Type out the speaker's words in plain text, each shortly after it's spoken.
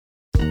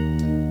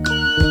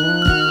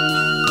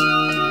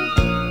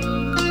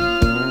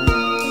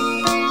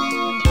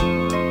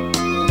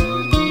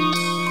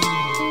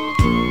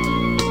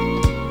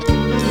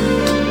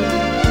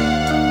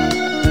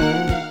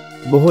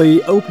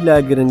بەهۆی ئەو پلا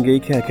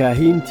گرنگەی کە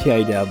کاهین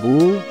تیایدا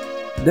بوو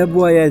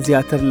دەبوایە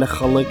زیاتر لە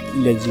خەڵک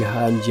لە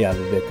جیهان جیا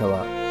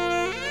ببێتەوە.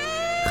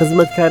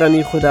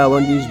 خزمەتکارانی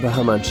خوداوەندیش بە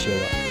هەمان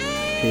شێوە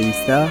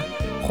پێویستە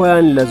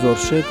خۆیان لە زۆر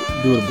شت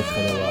دوور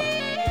بخەنەوە،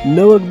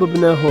 نەوەک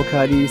ببنە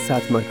هۆکاری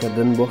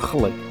ساتمەکردن بۆ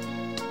خەڵک.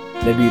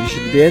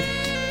 لەبیرشت بێت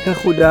کە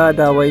خودا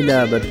داوای لە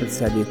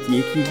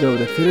بەرپرسادێتیەکی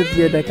گەورەترت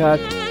لێ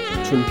دەکات،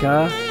 چونکە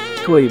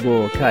تۆی بۆ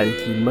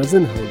کارێکی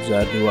مەزن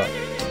هەڵبژاردووە.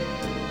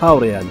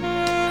 هاوڕێیان،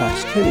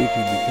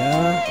 پاشکەنێکی دیکە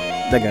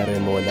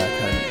دەگەڕێمەوە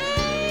لاتان.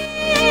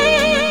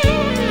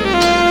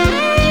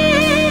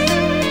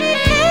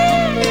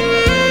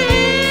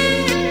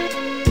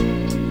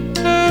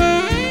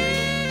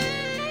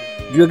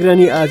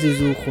 گوێگرانی ئازیز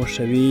و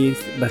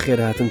خۆشەویست،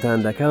 بەخێرهاتنتان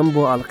دەکەم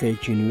بۆ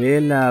ئەڵقەیەکی نوێ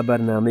لە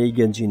بەرنامەی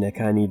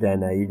گەنجینەکانی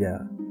داناییدا،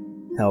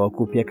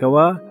 تاوەکو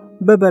پێکەوە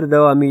بە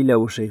بەردەوامی لە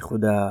وشەی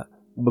خودا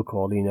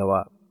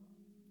بکۆڵینەوە.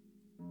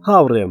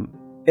 هاوڕێم،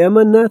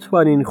 ئێمە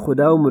ناتوانین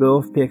خودا و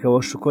مرۆڤ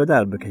پێکەوە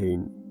شکۆدار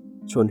بکەین،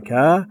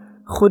 چونکە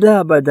خودا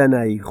بە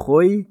دانایی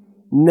خۆی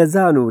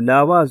نەزان و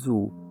لاواز و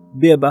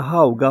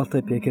بێبەها و گاڵتە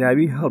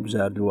پێکراوی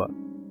هەڵبژاردووە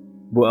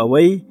بۆ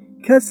ئەوەی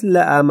کەس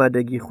لە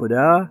ئامادەگی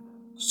خودا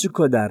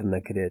شکۆدار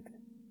نەکرێت.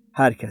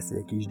 هەر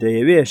کەسێکیش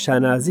دەیەوێ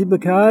شانازی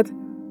بکات،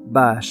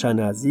 با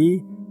شانازی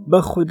بە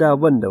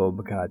خوداوەندەوە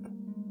بکات.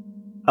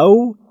 ئەو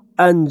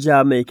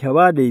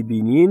ئەنجامێکەوە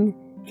دەیبینین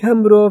کە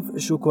مرۆڤ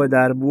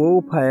شکۆدار بووە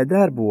و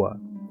پایەدار بووە،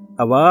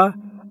 ئەوە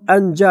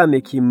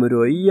ئەنجامێکی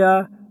مرۆییە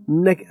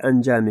نەک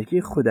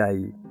ئەنجامێکی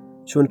خودایی،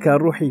 چونکە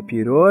ڕوحی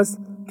پیرۆز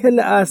کە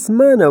لە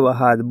ئاسمانەوە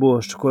هات بۆ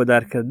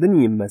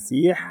شکۆدارکردنی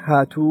مەسیح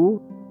هاتوو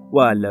و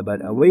لەبەر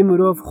ئەوەی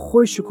مرۆڤ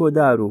خۆی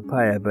شکۆدار و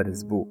پایە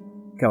بەرز بوو،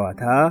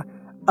 کەواتە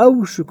ئەو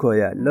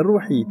شکۆیە لە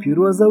ڕوحی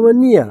پیرۆزەوە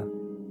نییە،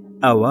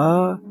 ئەوە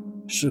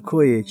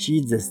شکۆیەکی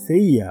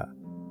جەستەییە.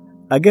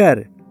 ئەگەر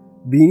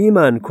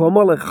بینیمان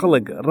کۆمەڵی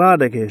خەڵک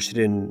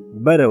ڕادەگەشرن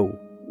بەرەو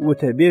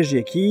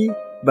وتەبێژێکی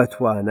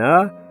بەتوانە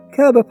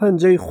کە بە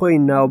پەنجەی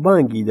خۆی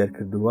ناوبانگی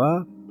دەرکردووە،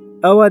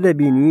 ئەوە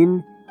دەبینین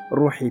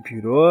ڕوحی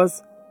پیرۆز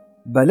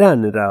بەلا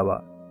نراوە.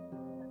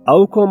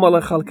 ئەو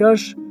کۆمەڵە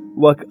خەڵکەش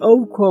وەک ئەو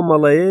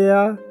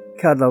کۆمەڵەیەیە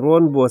کە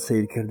دەڕۆن بۆ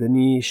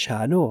سیرکردنی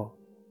شانۆ.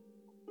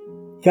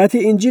 کاتی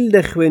ئینجیل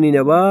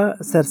دەخوێنینەوە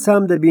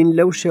سەرسام دەبین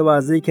لەو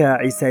شێوازەی کە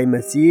عیسای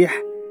مەسیح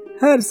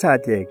هەر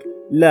ساتێک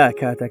لە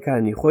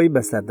کاتەکانی خۆی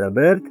بەسەر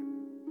دەبرد،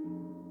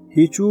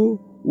 هیچ و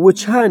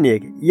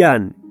وچانێک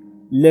یان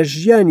لە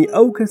ژیانی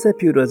ئەو کەسە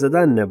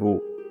پیرۆزەدان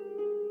نەبوو.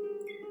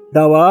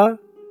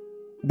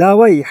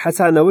 داوای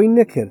حەسانەوەی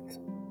نەکرد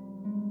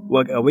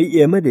وەک ئەوەی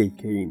ئێمە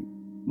دەیکەین،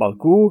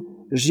 بەڵکو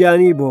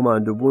ژیانی بۆ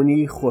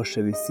ماندووبوونی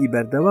خۆشەویستی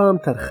بەردەوام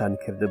تەرخان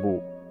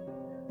کردبوو.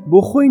 بۆ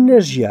خۆی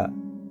نەژیا،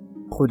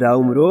 خودا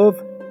و مرۆڤ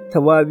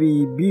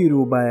تەواوی بیر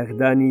و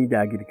بایەخدانی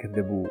داگیر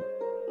کرده بوو.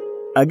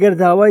 ئەگەر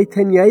داوای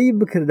تەنیایی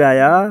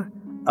بکردایە،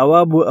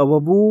 ئەوە بۆ ئەوە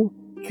بوو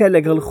کە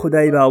لەگەڵ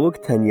خودای باوک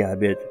تەنیا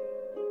بێت.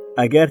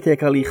 ئەگەر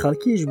تێکەڵی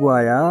خەڵکیش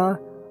بوایە،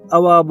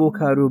 ئەوە بۆ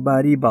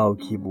کاروباری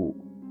باوکی بوو.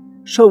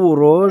 شەو و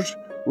ڕۆژ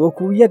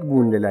وەکو یەک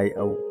بوون لەلای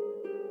ئەو.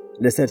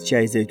 لەسەر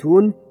چای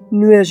زەیتون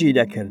نوێژی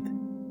دەکرد،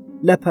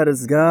 لە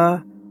پەرزگا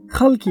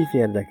خەڵکی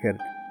فێر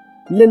دەکرد،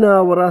 لە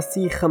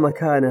ناوەڕاستی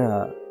خەمەکانە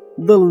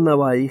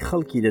دڵنەوایی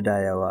خەڵکی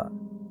دەدایەوە.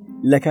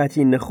 لە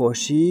کاتی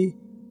نەخۆشی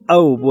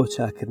ئەو بۆ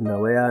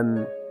چاکردنەوەیان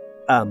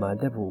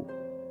ئامادە بوو.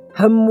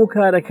 هەموو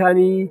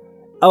کارەکانی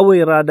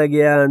ئەوەی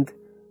ڕادەگەیاند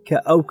کە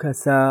ئەو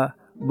کەسە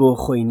بۆ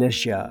خۆی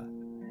نەشیا.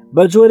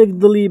 بە جۆرێک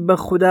دڵی بە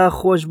خودا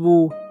خۆش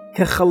بوو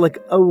کە خەڵک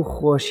ئەو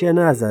خۆشیە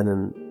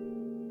نازانن.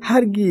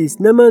 هەرگیز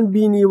نەمان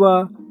بینیوە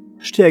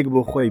شتێک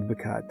بۆ خۆی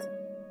بکات.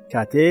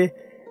 کاتێ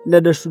لە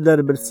دەشت و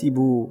دەربرسی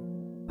بوو،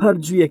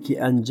 پەرجوویەکی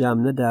ئەنجام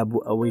نەدا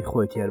بوو ئەوەی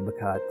خۆی تێر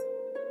بکات.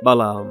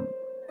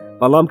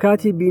 بەڵام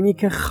کاتی بینی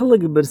کە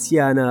خەڵک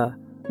برسیانە،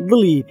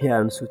 دڵی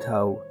پێیان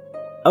سوتاو،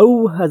 ئەو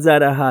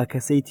هەزارەها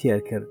کەسەی تێر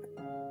کرد.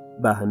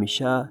 با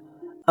هەمیشە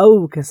ئەو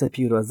کەسە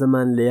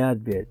پیرۆزەمان لە یاد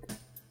بێت.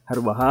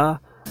 هەروەها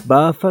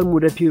با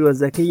فەرموودە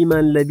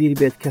پیرۆزەکەیمان لەبیر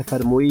بێت کە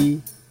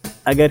فەرمووی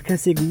ئەگەر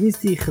کەسێک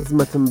ویستی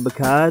خزمەتم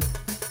بکات،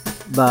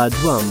 با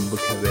دوام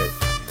بکەوێت.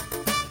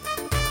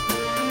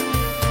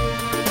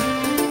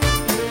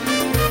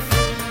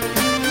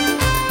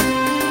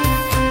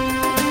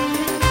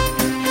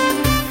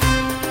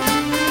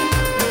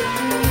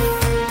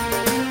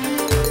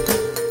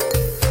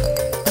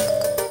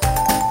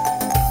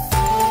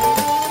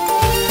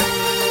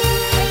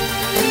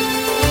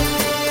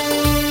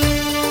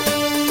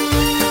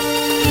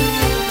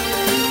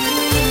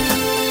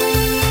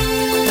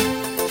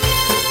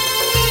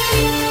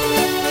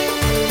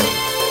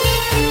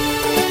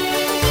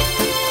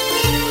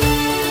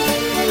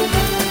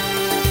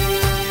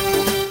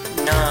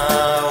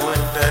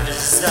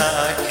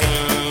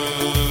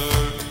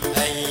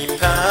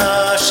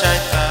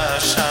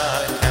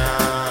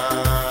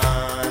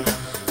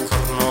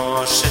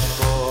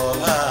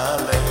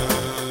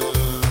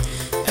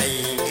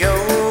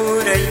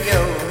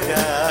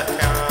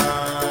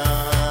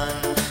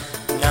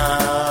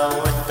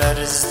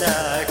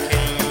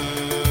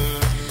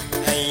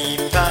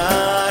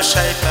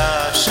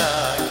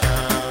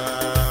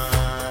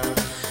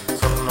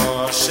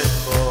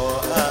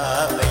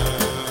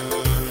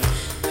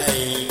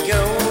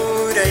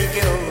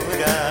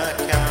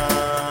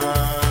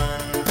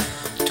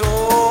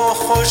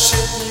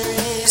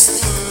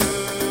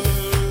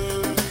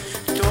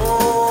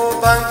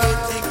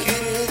 بانگت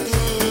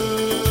کردین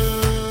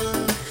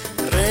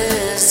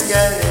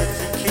ڕێزگارت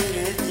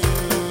کردین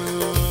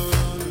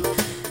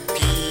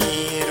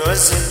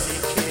پیرۆزت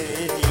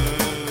کردین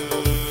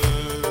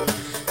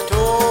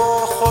تۆ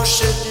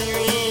خۆشت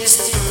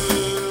ویستین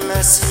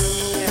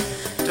مەسیح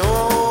تۆ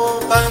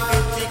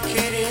بانگت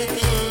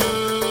کردین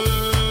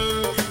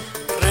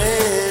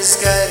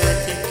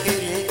ڕێزگارت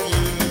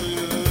کردین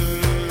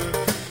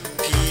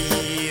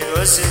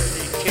پیرۆزت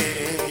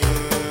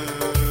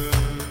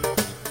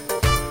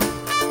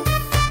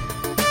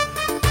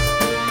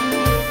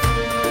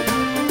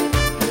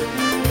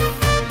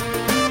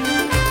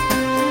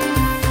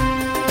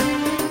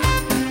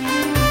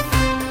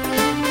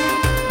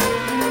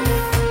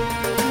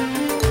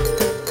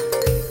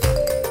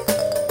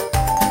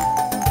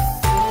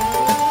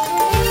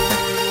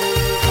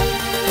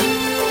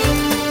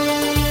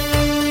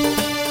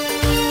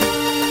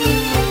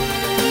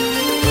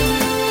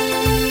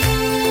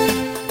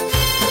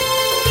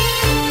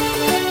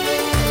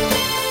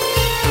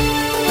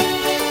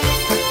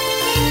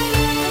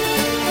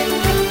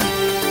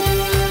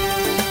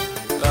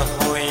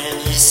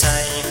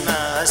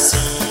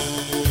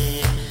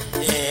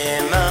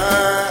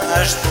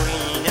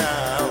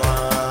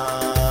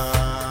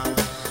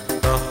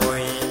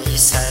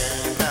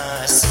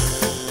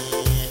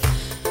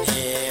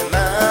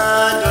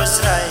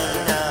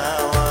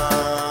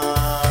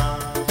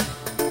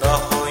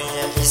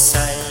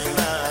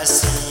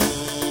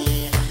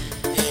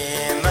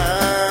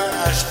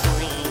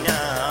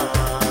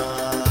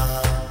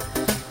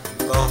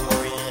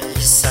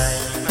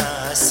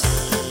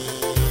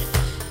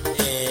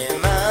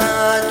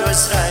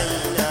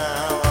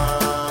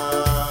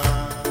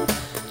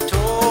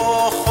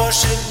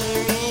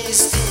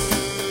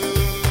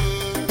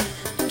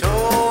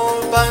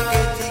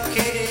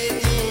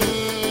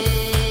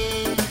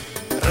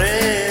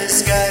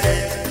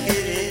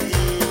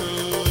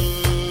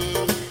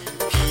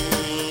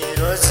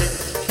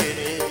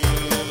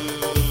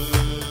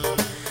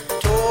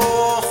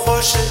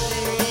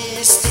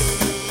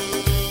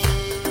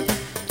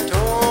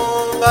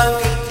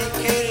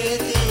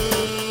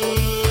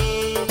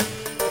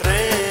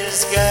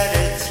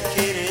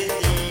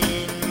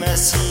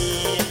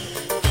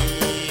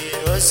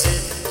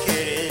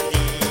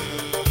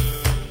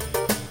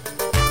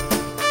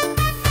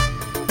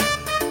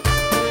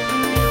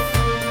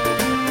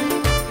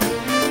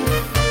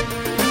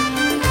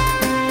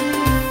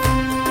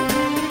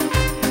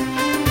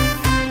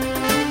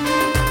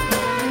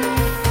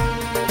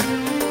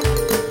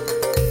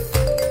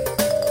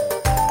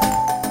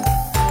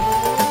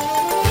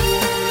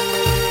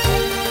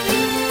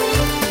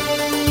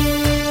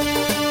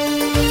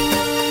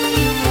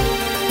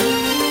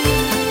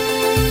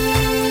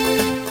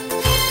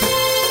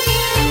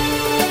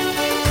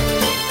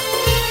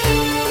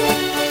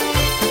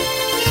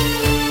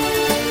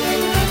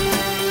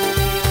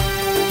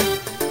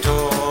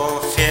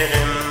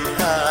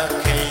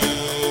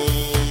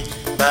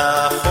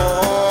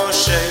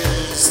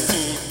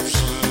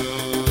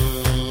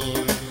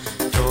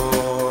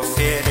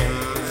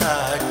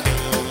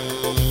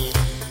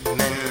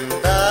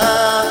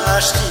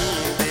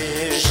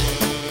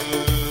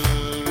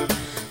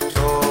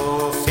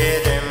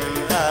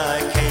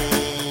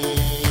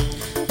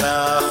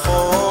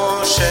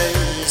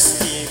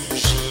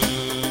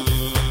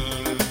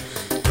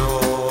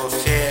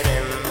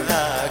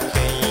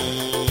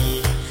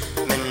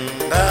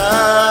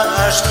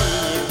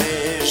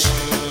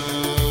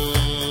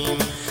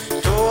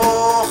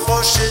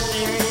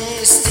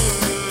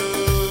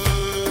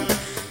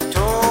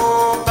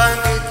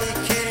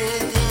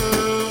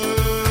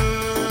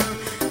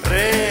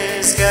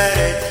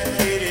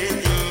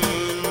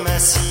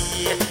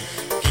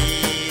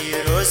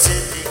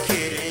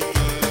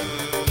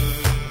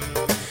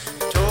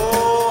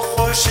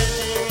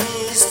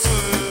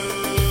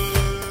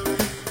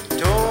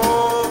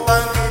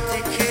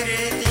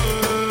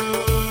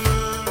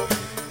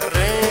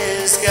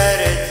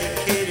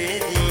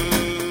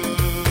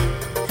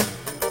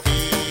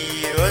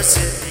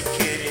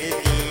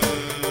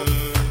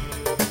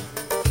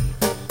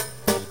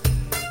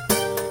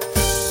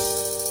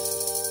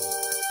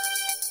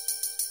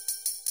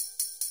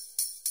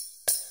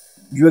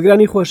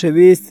گوێگرانی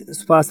خۆشەویست،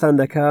 سوپاسان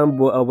دەکەم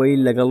بۆ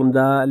ئەوەی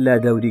لەگەڵمدا لە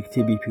دەوری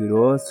کتێبی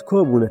پیرۆز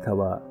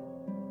کۆبوونەتەوە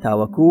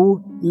تاوەکو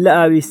لە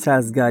ئاوی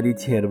سازگاری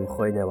تێر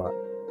بخۆینەوە.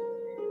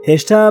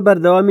 هێشتا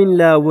بەردەوامین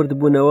لە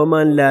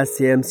وردبوونەوەمان لە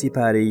سێم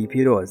سیپارەی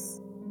پیرۆز،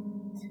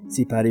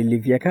 سیپاری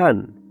لێڤییەکان.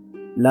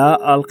 لە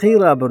ئاڵلقەی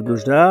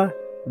ڕابردووشدا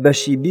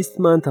بەشی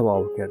 20مان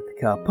تەواو کرد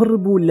کە پڕ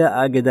بوو لە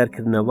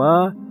ئاگدارکردنەوە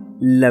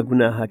لە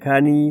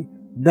گوناهەکانی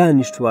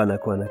دانیشتوانە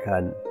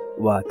کۆنەکان،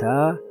 واتە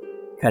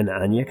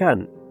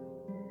کەنعانیەکان.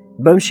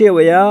 بەم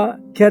شێوەیە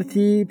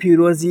کەرتی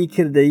پیرۆزی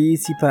کردەیی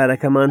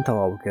سیپارەکەمان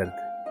تەواو کرد.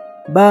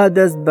 با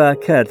دەست بە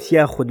کەرت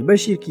یاخود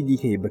بەشێکی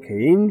دیکەی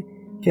بکەین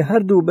کە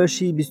هەردوو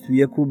بەشی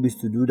 21 و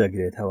 22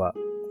 دەگرێتەوە.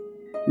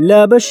 لە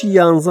بەشی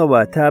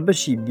 11 تا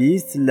بەشی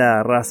 20 لە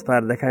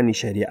ڕاستپاردەکانی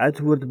شەریعەت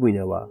ورد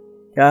بووینەوە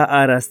کە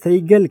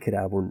ئاراستەی گەل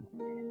کرابوون.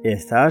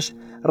 ئێستاش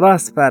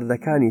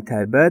ڕاستپاردەکانی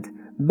تایبەت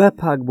بە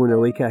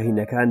پاکبوونەوەی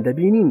کاهینەکان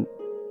دەبینین.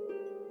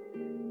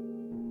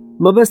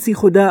 مەبەستی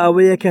خوددا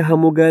ئەوەیە کە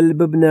هەموو گەل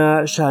ببنە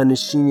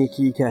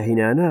شانشینێکی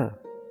کاهینانە،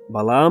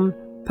 بەڵام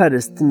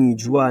پەرستنی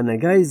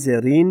جوانەگای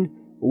زێڕین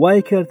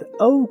وای کرد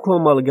ئەو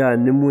کۆمەڵگا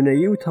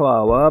نمونەیی و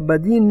تەواوە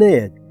بەدین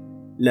نەیەت.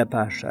 لە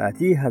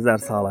پاشایەتی 1000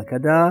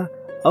 ساڵەکەدا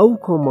ئەو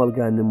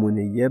کۆمەڵگا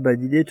نمونەیە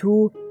بەدیدێت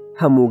و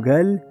هەموو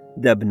گەل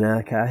دەبنا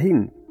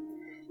کاهین.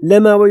 لە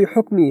ماوەی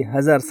حکمی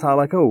 1000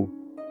 ساڵەکە و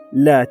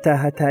لە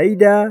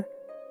تاهەتاییدا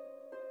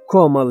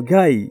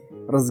کۆمەڵگای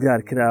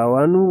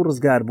ڕزگارکراوان و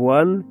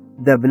ڕزگاربووان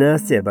دەبنا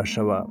سێ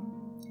بەشەوە.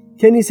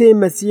 کەنیسەی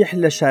مەسیح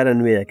لە شارە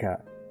نوێیەکە،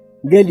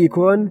 گەلی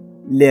کۆن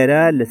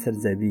لێرە لەسەر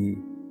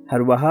زەوی،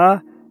 هەروەها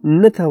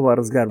نەتەوە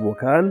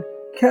ڕزگاربووەکان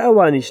کە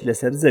ئەوانیش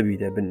لەسەر زەوی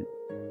دەبن.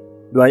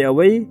 دوای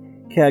ئەوەی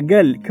کە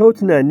گەل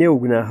کەوتنە نێو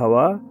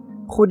گوناهەوە،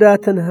 خوددا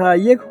تەنها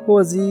یەک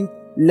هۆزی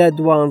لە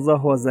 12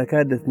 هۆزەکە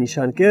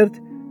دەستنیشان کرد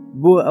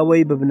بۆ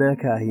ئەوەی ببنە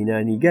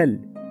کاهینانی گەل،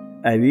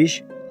 ئەویش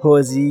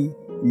هۆزی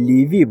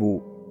لێڤی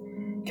بوو.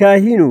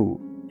 کاهین و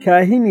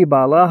کاهینی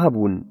باڵا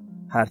هەبوون،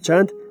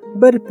 هەرچەند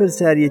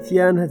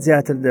بەرپرساریەتیان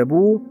زیاتر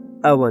دەبوو،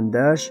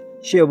 ئەوەندەش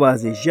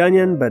شێوازی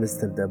ژیانیان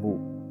بەرزتر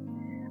دەبوو.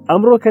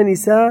 ئەمڕۆ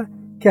کەنیسە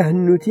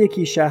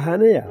کەهنوتیەکی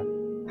شاهانەیە،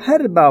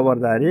 هەر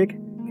باوەڕدارێک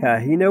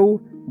کاهینە و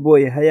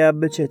بۆی هەیە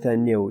بچێتە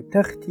نێو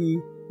تەختی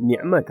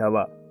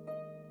نیعمەتەوە.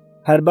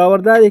 هەر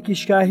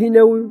باوەڕدارێکیش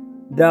کاهینە و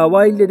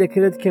داوای لێ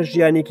دەکرێت کە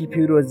ژیانێکی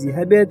پیرۆزی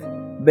هەبێت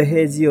بە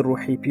هێزی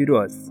ڕوحی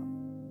پیرۆز.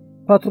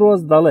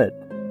 پەترۆس دەڵێت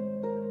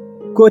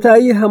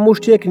کۆتایی هەموو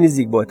شتێک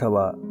نزیک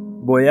بۆتەوە،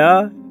 بۆیە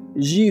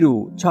ژیر و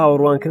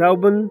چاوەڕوانکراو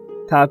بن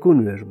تاکو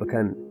نوێژ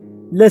بکەن،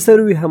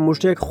 لەسەروی هەموو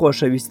شتێک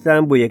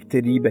خۆشەویستان بۆ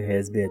یەکتری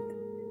بەهێز بێت،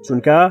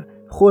 چونکە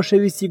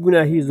خۆشەویستی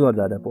گوناهی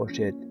زۆردا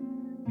دەپۆشێت.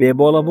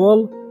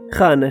 بێبۆڵەبۆڵ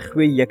خانە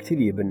خوێی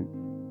یەکتری بن،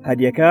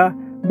 هەریەکە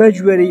بە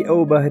گوێرەی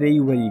ئەو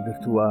بەهرەی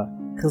وەریگرتووە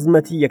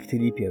خزمەتی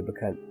یەکتری پێ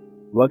بکەن،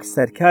 وەک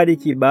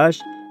سەرکارێکی باش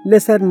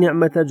لەسەر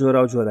نیعمەتە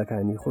جۆرا و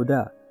جۆرەکانی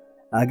خوددا.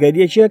 ئەگەر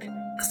یەکێک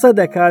قسە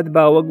دەکات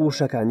با وەک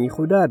وشەکانی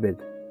خوددا بێت،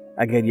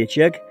 ئەگەر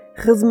یەکێک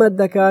خزمەت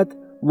دەکات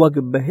وەک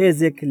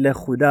بەهێزێک لە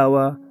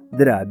خودداوە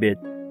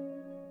درابێت،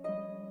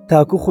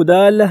 تاکو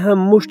خوددا لە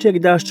هەموو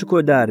شتێکدا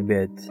شکۆدار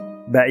بێت.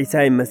 بە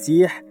عیسای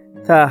مەسیح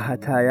تا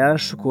هەتایە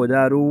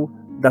شکۆدار و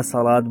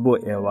دەسەڵات بۆ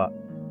ئێوە.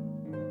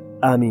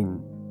 ئامین.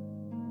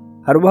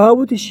 هەروەها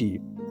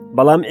وتیشی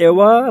بەڵام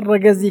ئێوە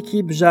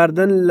ڕەگەزێکی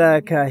بژاردن لە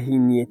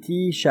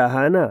کاهینەتی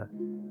شاهانە،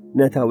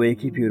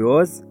 نەتەوەیەکی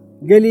پیرۆز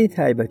گەلی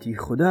تایبەتی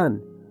خوددان،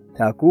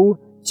 تاکو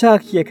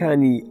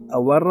چاکیەکانی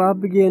ئەوە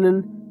ڕابگێنن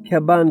کە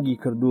بانگی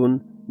کردوون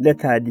لە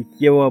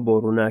تاریکیەوە بۆ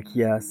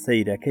ڕووناکیە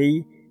سەیرەکەی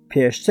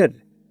پێشتر.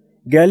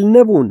 گەل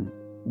نەبوون،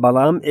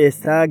 بەڵام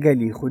ئێستا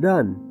گەلی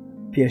خوددان.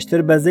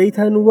 پێشتر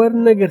بەزەیتان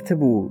وەرنەگرت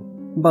بوو،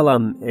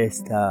 بەڵام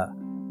ئێستا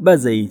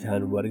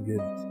بەزەیتان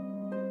وەرگرت.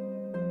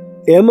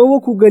 ئێمە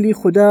وەکو گەلی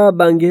خوددا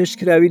بانگهێشت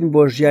کراوین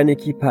بۆ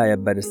ژیانێکی پایە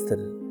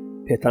بەرزتر.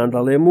 پێتان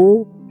دەڵێم و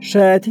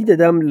شایەتی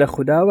دەدەم لە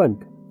خودداوەند،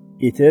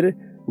 ئیتر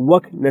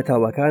وەک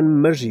نەتەوەکان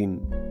مەژین،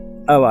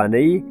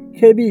 ئەوانەی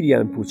کە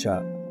بیریان پوچە،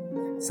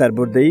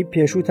 سەربوردەی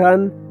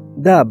پێشووتان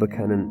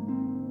دابکەنن.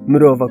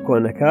 مرۆڤە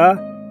کۆنەکە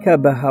کە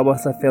بە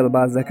هەوەسە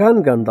فێڵبازەکان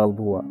گەندەڵ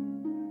بووە،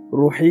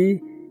 ڕوحی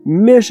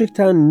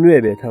مێشکتان نوێ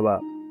بێتەوە،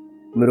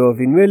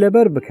 مرۆڤی نوێ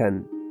لەبەر بکەن،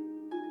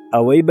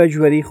 ئەوەی بە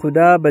گوێرەی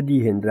خوددا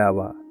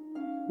بەدیهێنراوە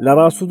لە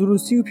ڕاست و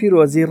دروستی و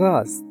پیرۆزی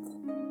ڕاست.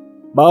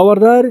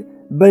 باوەڕدار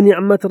بە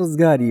نیعمەت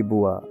ڕزگاری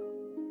بووە،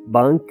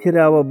 بانگ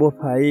کراوە بۆ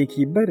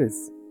پایەیەکی بەرز.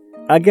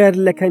 ئەگەر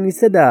لە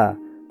کەنیسەدا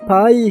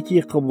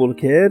پایەیەکی قبوڵ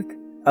کرد،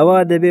 ئەوە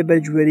دەبێ بە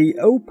گوێرەی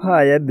ئەو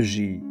پایە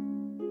بژی،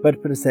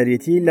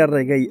 بەرپرسەرەتی لە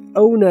ڕێگەی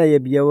ئەو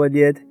نایەبیەوە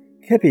دێت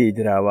کە پێی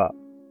دراوە.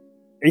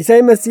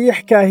 عیسای مەسیح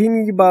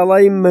کاهینی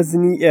باڵای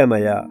مەزنی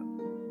ئێمەیە،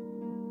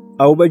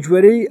 ئەو بە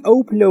گوێرەی ئەو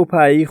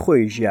پلەپایی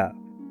خۆی ژیا،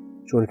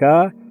 چونکە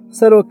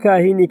سەرۆک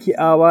کاهینێکی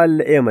ئاوا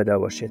لە ئێمەدا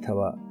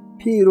وەشێتەوە،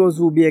 پیرۆز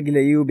و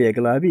بێگلەیی و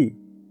بێگڵابی،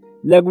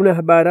 لە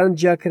گونەهباران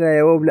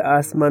جیاکرایەوە و لە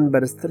ئاسمان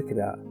بەرزتر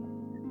کرا.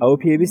 ئەو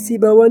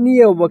پێویستی بەوە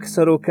نییە وەک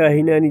سەرۆک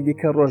کاهینانی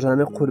دیکە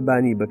ڕۆژانە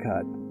قوربانی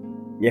بکات،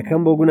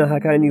 یەکەم بۆ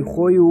گوناهەکانی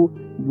خۆی و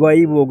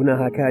دوایی بۆ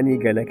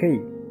گوناهەکانی گەلەکەی،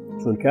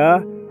 چونکە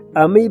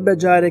ئەمەی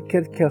بەجارێک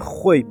کرد کە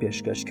خۆی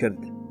پێشکەش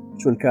کرد،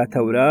 چونکە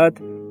تەورات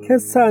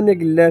کەسانێک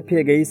لە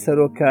پێگەی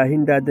سەرۆک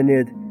کاهیندا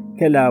دەنێت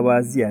کە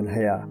لاوازیان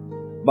هەیە،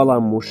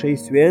 بەڵام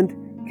موشەی سوێند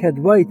کە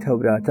دوای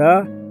تەوراتە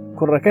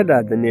کوڕەکەدا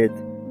دەنێت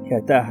کە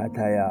تا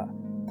هەتایە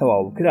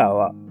تەواو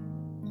کراوە.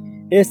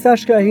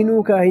 ئێستاش کاهین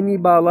و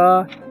کاهینی باڵا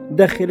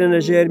دەخرێنە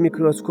نەژێر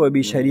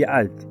میکرۆسکۆبی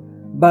شەریعەت.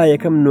 با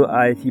یەکەم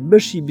نوعایەتی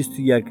بەشی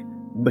 21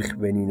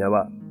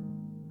 بخوێنینەوە.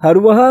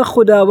 هەروەها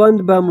خوداوەند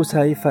بە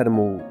موسای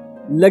فەرموو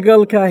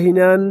لەگەڵ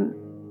کاهینان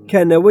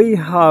کە نەوەی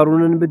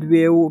هاڕونن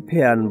بدوێ و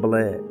پێیان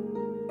بڵێ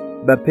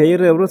بە پێی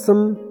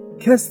ڕێوڕسم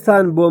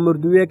کەستان بۆ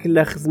مردوویەک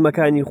لە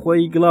خزمەکانی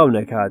خۆی گڵاو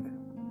نەکات،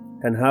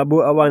 تەنها بۆ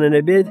ئەوانە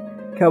نەبێت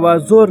کەوا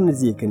زۆر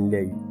نزیکن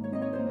لێی،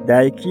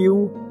 دایکی و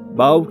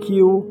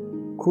باوکی و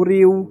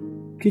کوڕی و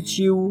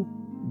کچی و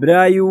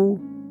برای و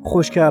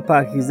خوشکە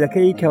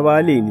پاکیزەکەی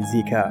کەوالی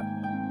نزیکە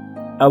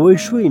ئەوەی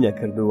شووی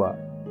نەکردووە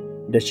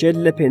دەچێت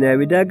لە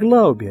پێناویدا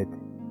گڵاو بێت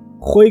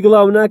خۆی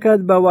گڵاو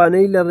ناکات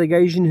بەوانەی لە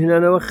ڕێگای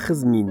ژنهێنانەوە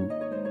خزمین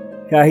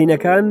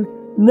کاهینەکان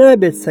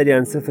نابێت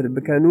سەریان سفر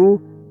بکەن و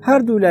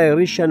هەردوو لای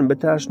ڕیشیان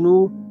بتاشن و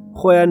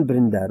خۆیان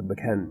بریندار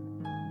بکەن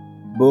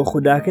بۆ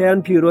خوداکەیان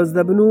پیرۆز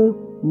دەبن و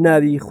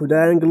ناوی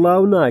خودایان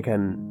گڵاو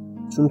ناکەن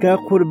چونکە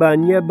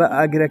قوربانیە بە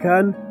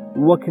ئاگرەکان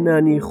وەک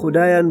نانی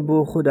خودایان بۆ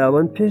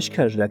خوداوەند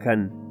پێشکەش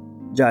دەکەن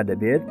جا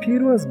دەبێت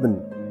پیرۆز بن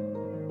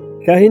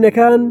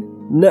کاهینەکان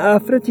نە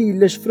ئافرەتی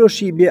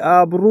لەشفرۆشی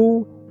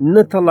بێئابڕوو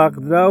نە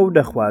تەلاقدرا و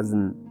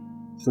دەخوازن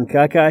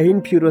چونکە کاهین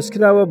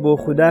پیرۆزکراوە بۆ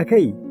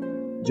خوداکەی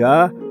جا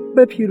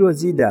بە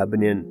پیرۆزی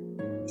دابنێن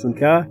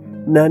چونکە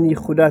نانی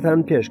خوداتان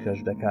پێشکەش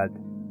دەکات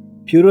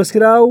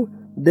پیرۆزکراو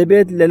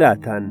دەبێت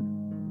لەلاتان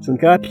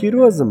چونکە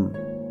پیرۆزم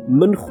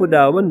من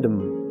خوداوەندم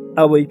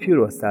ئەوەی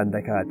پیرۆزتان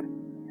دەکات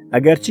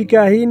ئەگەرچی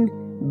کاهین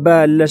بە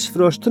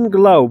لەشفرۆشتن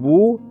گڵاو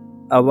بوو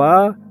ئەوە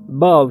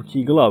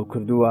باوکی گڵاو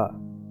کردووە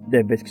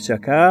دەبێت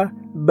کچەکە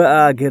بە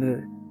ئاگر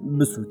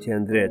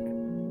بسووتێندرێت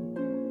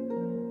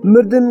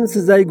مردن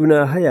سزای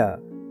گوناهەیە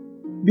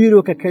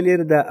بیرۆکەکە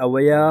لێرەدا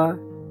ئەوەیە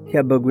کە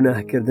بە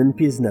گوناهکردن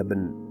پیس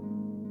نەبن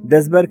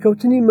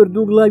دەستبەرکەوتنی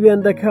مردوو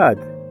گڵاویان دەکات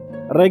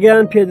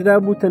ڕێگەیان پێدرا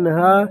بوو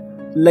تەنها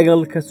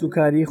لەگەڵ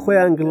کەسوکاری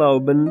خۆیان گڵاو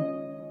بن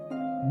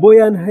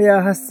بۆیان هەیە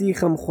هەستی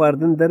خەم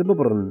خواردن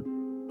دەرببڕن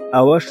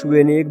ئەوە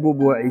شوێنەیەک بوو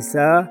بۆ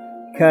عیسا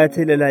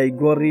کاتێ لە لای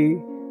گۆڕی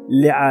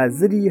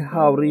لێعازری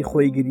هاوڕی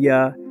خۆی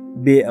گریا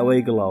بێ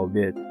ئەوەی گڵاو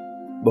بێت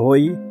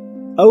بەهۆی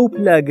ئەو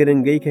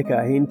پلاگرنگەی کە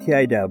کاهین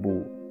تیایدا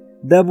بوو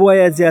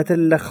دەبوایە زیاتر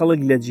لە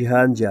خەڵک لە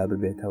جیهان جا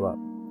ببێتەوە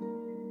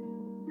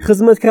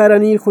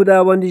خزمەتکارانی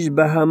خوداوەندیش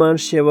بە هەمان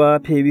شێوە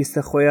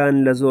پێویستە خۆیان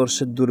لە زۆر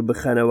شت دوور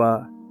بخەنەوە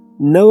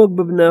نەوەک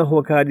ببنە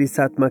هۆکاری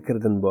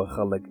ساتمەکردن بۆ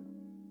خەڵک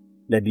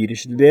لە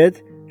بیرشت بێت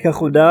کە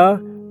خوددا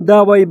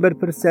داوای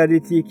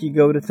بەرپرسیارەتێکی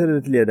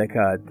گەورەترت لێ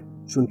دەکات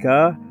چونکە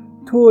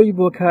تۆی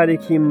بۆ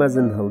کارێکی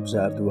مەزن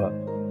هەڵبژاردووە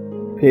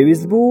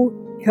پێویست بوو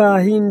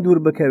کاهین دوور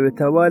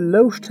بکەوێتەوە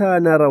لەو شتە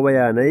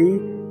ناڕەوەیانەی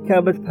کە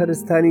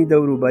بتپەرستانی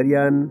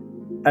دەوروبەریان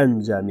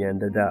ئەنجامیان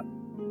دەدا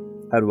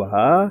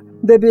هەروەها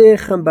دەبێ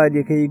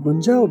خەمباریەکەی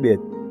گونجاو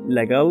بێت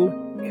لەگەڵ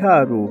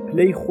کار و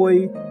پلەی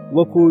خۆی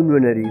وەکو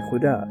نوێنەری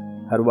خوددا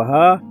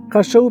هەروەها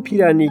قەشە و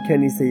پیرانی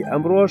کەنیسەی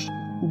ئەمڕۆژ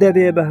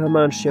دەبێ بە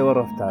هەمان شێوە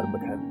ڕەفتار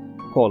بکەن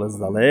پۆلس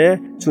دەڵێ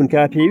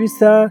چونکە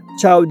پێویستە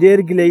چاودێر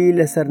گلەیی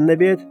لەسەر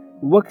نەبێت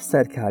وەک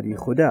سەرکاری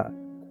خوددا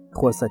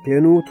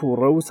خۆسەپێن و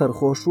تووڕە و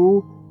سەرخۆش و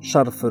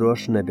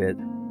شەڕفرۆش نەبێت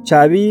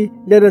چاوی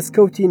لە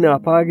دەستکەوتی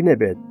ناپاک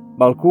نەبێت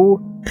بەڵکو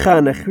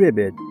خانەخوێ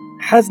بێت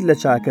حەز لە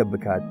چاکە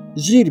بکات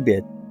ژیر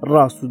بێت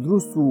ڕاست و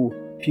دروست و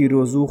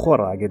پیرۆز و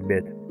خۆڕاگر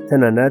بێت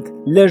تەنانەت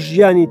لە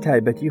ژیانی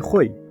تایبەتی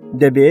خۆی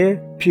دەبێ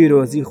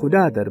پیرۆزی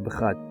خوددا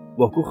دەربخات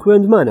وەکو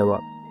خوێندمانەوە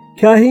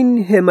کاهین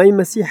هێمای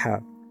مەسیحە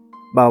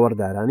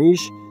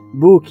باوەڕدارانیش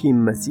بووکی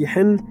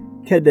مەسیحن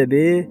کە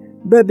دەبێ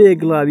بە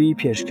بێگڵاوی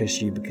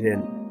پێشکەشی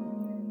بکرێن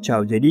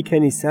چاودێری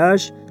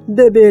کەنیساش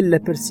دەبێت لە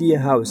پرسی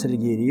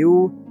هاوسەرگیری و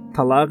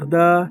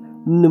تەلاقدا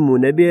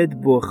نمونە بێت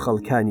بۆ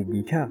خەڵکانی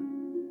دیکە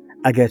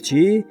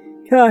ئەگەرچی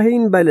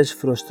کاهین بە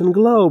لەشفرۆشتن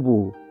گڵاو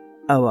بوو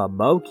ئەوە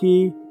باوکی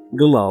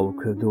گڵاو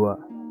کردووە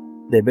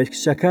دەبێت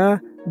کچەکە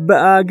بە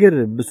ئاگر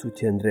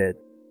بسووتێنرێت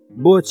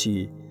بۆچی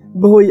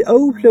بەهۆی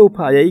ئەو پلە و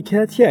پایەی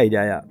کە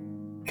تیایدایە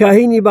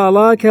کاهینی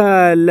باڵا کە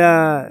لە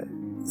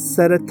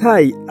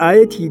سەرەتای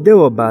ئاەتی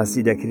دەوە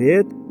باسی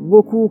دەکرێت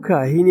وەکو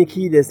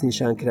کاهینێکی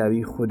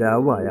دەستنیشانکراوی خوددا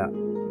وایە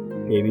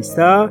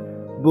پێویستە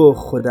بۆ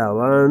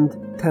خوداوەند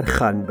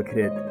تەرخان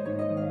بکرێت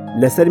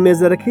لەسەر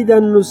مێزەرەکەیدا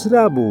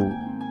نووسرا بوو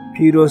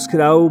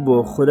پیرۆزکراو بۆ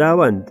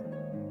خوداوەند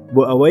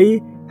بۆ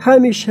ئەوەی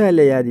هەمیشە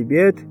لە یادی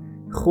بێت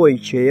خۆی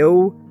چێە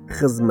و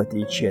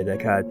خزمەتی چێ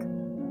دەکات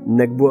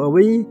نەک بۆ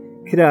ئەوەی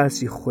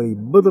کراسی خۆی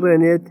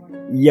بدڕێنێت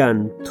یان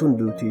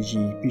تونند و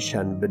تیژی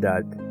پیشان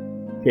بدات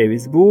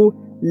پێویست بوو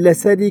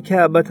لەسەری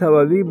کە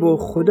بەتەواوی بۆ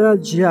خوددا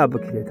جیا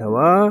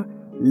بکرێتەوە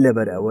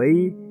لەبەر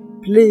ئەوەی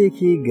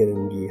پلەیەکی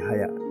گرنگی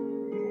هەیە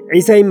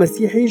عیسای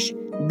مەسیحیش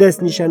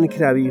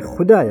دەستنیشانکراوی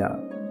خوددایە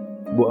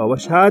بۆ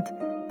ئەوەش هات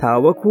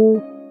تاوەکو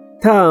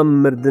تا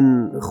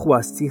مردن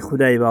خواستی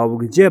خودای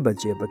باوک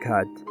جێبەجێ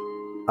بکات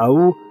ئەو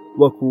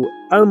وەکو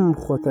ئەم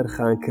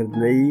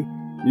خۆتەرخانکردنەی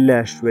لە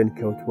شوێن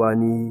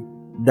کەوتوانی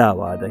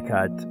داوا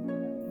دەکات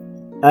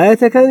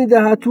ئاەتەکانی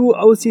داهاتوو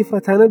ئەو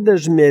سیفەتانە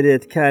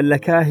دەژمێرێت کە لە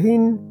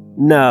کاهین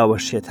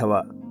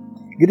ناوەشێتەوە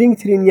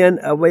گرنگترینیان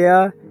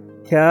ئەوەیە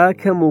کە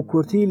کەم و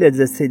کورتی لە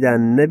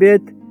جەستەیدان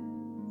نەبێت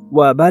و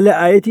با لە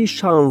ئاەتی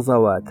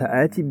 16ەوە تا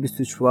ئاەتی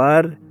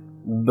 24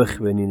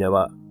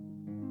 بخوێنینەوە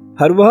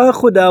هەروەها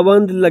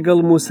خوداوەند لەگەڵ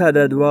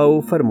موسادا دوا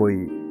و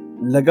فەرمووی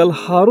لەگەڵ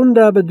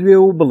هاڕوندا بەدوێ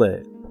و بڵێ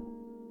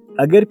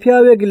ئەگەر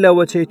پیاوێک لە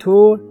وەچەی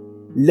تۆ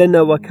لە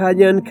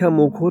نەوەکانیان کەم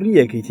و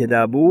کوڕیەکی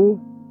تێدا بوو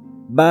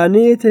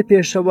بانێتە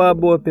پێشەوە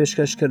بۆ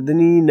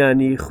پێشکەشکردنی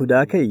نانی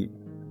خوداکەی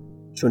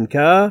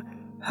چونکە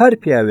هەر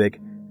پیاوێک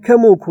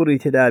کەم و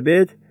کوڕی تێدا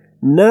بێت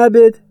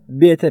نابێت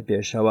بێتە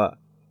پێشەوە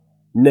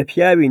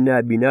نەپیاوی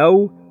نابینا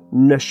و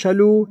نەشەل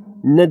و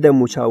نەدەم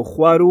و چاو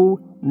خوار و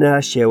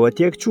ناشێوە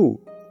تێکچوو،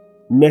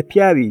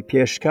 نەپیاوی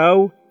پێشکاو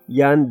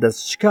یان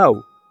دەستشکاو،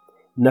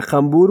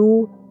 نەخەمبور و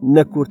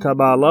نەکورتە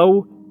باڵا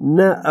و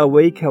نە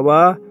ئەوەی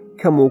کەوا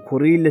کەم و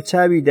کوڕی لە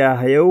چاویدا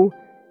هەیە و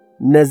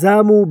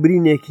نەزام و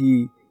برینێکی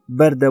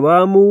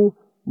بەردەوام و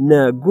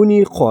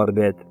نەگونی قۆڕ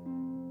بێت.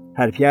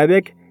 هەر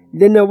پیاوێک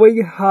لە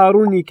نەوەی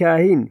هاڕوونی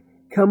کاهین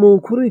کەم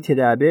و کوڕی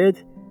تێدا بێت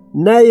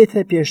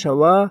نایەتە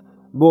پێشەوە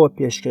بۆ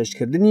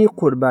پێشکەشکردنی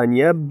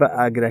قوربانیە بە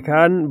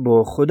ئاگرەکان بۆ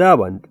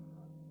خوداوەند.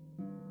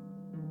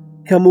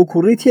 کەم و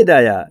کوڕی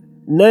تێدایە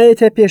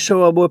نایەتە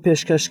پێشەوە بۆ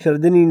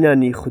پێشکەشکردنی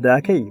نانی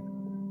خوداکەی،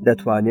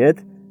 دەتوانێت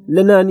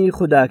لە نانی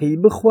خوداکەی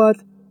بخوات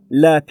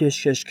لە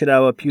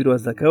پێشکەشکراوە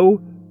پیرۆزەکە و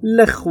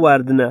لە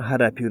خواردنە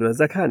هەرە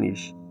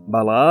پیرۆزەکانیش،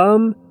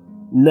 بەڵام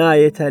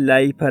نایەتە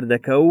لای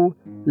پەردەکە و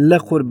لە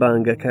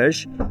قوربانگەکەش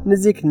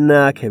نزیک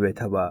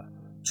ناکەوێتەوە،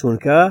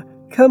 چونکە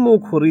کەم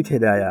و کوڕی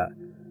تێدایە.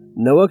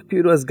 نەوەک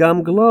پیرۆزگام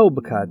گڵاو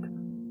بکات،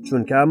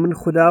 چونکە من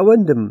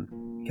خوداوەندم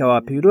کەوا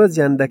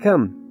پیرۆزیان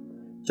دەکەم.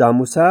 جا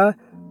موسا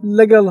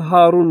لەگەڵ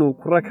هاڕون و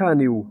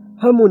کوڕەکانی و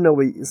هەموو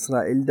نەوەی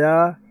ئیسرائیلدا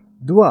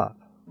دوا.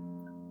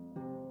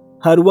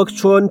 هەروەک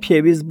چۆن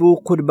پێویست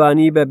بوو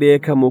قوربانی بەبێ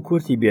کەم و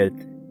کورتی بێت،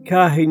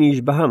 کاهینیش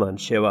بە هەمان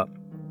شێوە.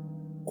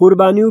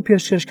 قوربانی و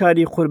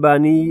پێشکەشکاری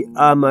قوربانی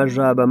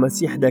ئاماژە بە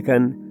مەسیح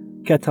دەکەن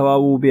کە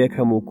تەواو و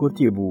بێکەم و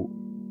کورتی بوو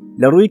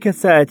لە ڕووی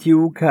کەسایەتی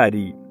و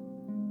کاری.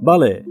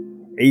 بەڵێ،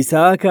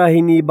 عیسا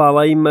کاهینی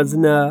باڵای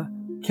مەزنە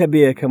کە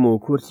بێکەم و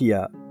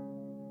کورتیە،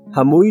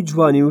 هەمووی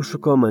جوانی و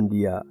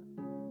شکۆمەندیە،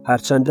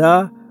 هەرچەندە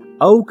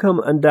ئەو کەم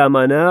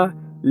ئەندامانە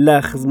لە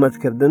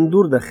خزمەتکردن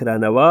دوور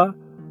دەخرانەوە،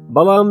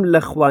 بەڵام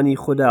لە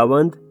خوانی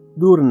خوداوەند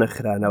دوور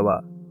نەخرانەوە.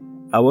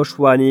 ئەوە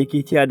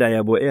شوانەیەکی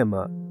تیادایە بۆ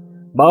ئێمە.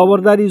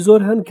 باوەڕداری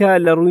زۆر هەن کە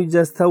لە ڕووی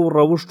جەستە و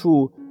ڕەوشت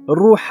و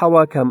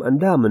ڕووحەوە کەم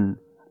ئەندامن،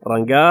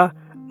 ڕەنگە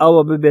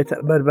ئەوە ببێتە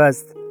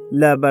بەربەست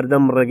لە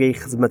بەردەم ڕێگەی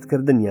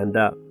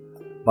خزمەتکردنیاندا،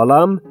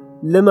 بەڵام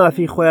لە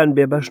مافی خۆیان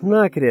بێبەش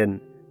ناکرێن،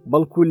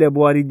 بەڵکو لە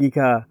بواری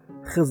دیکە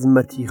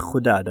خزمەتی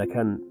خوددا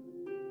دەکەن.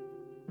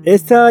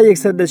 ئێستا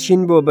یەکسەر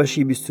دەچین بۆ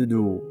بەشی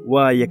 22 و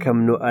یەکەم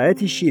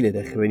ئایەتیشی لێ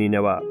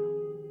دەخوێنینەوە.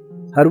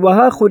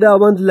 هەروەها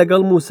خوداوەند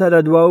لەگەڵ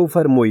موسا دوا و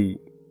فەرمووی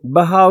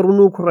بە هاڕون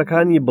و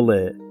کوڕەکانی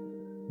بڵێ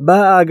با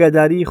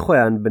ئاگاداری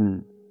خۆیان بن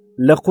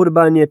لە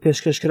قوربانیە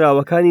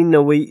پێشکەشکراوەکانی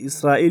نەوەی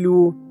ئیسرائیل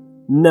و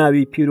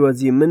ناوی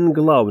پیرۆزی من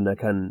گڵاو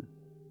نەکەن.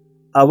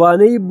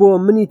 ئەوانەی بۆ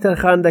منی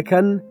تەرخان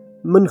دەکەن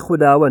من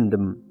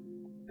خوداوەندم.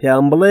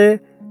 پێیان بڵێ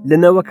لە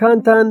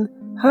نەوەکانتان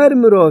هەر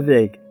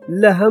مرۆڤێک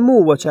لە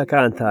هەموو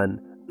وەچەکانتان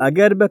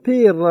ئەگەر بە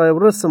پێی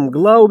ڕێوڕسم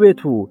گڵاو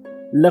بێت و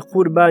لە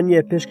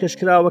قوربانیە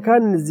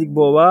پێشکەشکراوەکان نزیک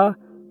بۆەوە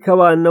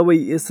کەوا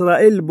نەوەی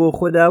ئیسرائیل بۆ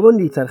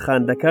خوداوەندی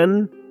تەرخان دەکەن،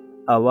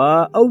 ئەوە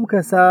ئەو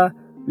کەسە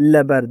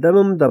لە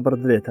بەردەمم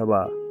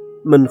دەبڕدرێتەوە،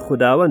 من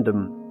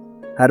خوداوەندم.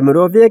 هەر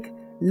مرۆڤێک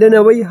لە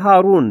نەوەی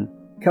هاڕوون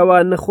کەوا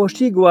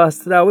نەخۆشی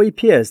گواستراوەی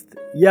پێست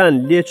یان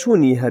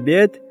لێچوونی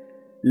هەبێت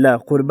لە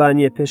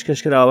قوربانیە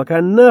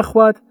پێشکەشکراوەکان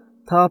ناخوات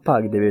تا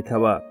پاک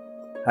دەبێتەوە.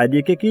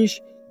 هەدیەکێکیش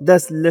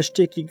دەست لە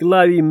شتێکی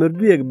گڵاوی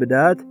مردوویەک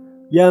بدات،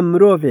 یان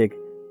مرۆڤێک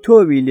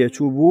تۆوی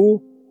لێچوو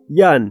بوو،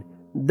 یان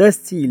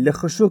دەستی لە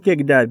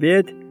خشوکێکدا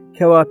بێت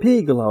کەوا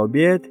پێی گڵاو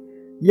بێت،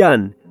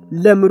 یان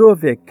لە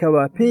مرۆڤێک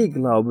کەوا پێی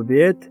گڵاو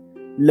ببێت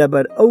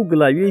لەبەر ئەو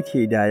گڵاوی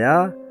تێدایە،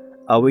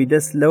 ئەوەی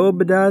دەست لەوە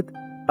بدات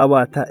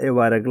ئەوە تا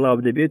ئێوارە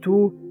گڵاو دەبێت و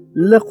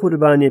لە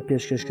قوربانیە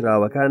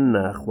پێشکەشکراوەکان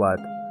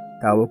ناخوات،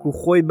 تاوەکو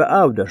خۆی بە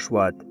ئاو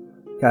دەشوات.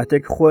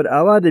 کاتێک خۆر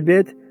ئاوا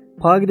دەبێت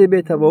پاک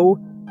دەبێتەوە و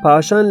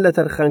پاشان لە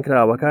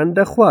تەرخانکراوەکان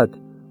دەخوات،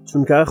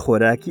 چونکە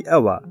خۆراکی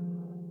ئەوە.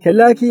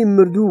 کەلاکی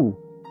مردوو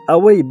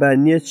ئەوەی بە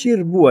نێچیر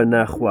بووە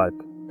ناخوات،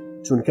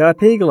 چونکە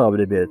پێی گڵاو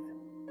دەبێت،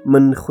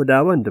 من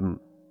خوداوەندم.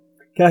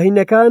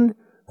 کاهینەکان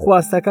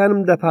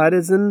خواستەکانم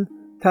دەپارێزن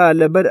تا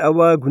لەبەر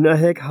ئەوە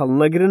گوناهێک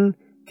هەڵنەگرن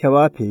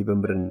کەوا پێی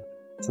بمرن،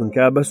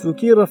 چونکە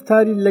بەسووکی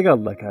ڕەفتاری لەگەڵ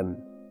دەکەن،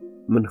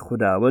 من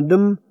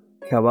خوداوەندم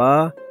کەوا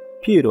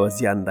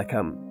پیرۆزیان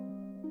دەکەم.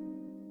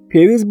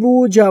 پێویست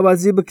بوو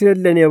جیاوازی بکرێت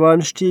لە نێوان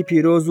شتی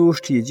پیرۆز و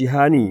شتی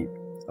جیهانی.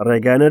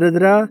 ڕێگانە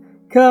دەدرا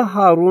کە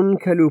هاڕوون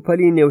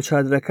کەلوپەلی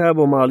نێوچادرەکە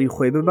بۆ ماڵی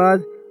خۆی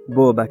ببات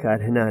بۆ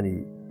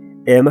بەکارهێنانی.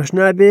 ئێمەش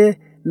نابێ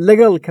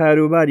لەگەڵ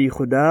کاروباری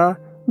خوددا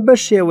بە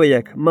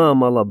شێوەیەک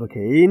مامەڵە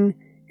بکەین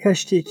کە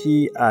شتێکی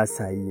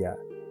ئاساییە.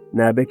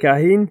 نابێ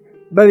کاهین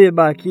بەبێ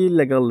باکی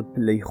لەگەڵ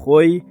پلەی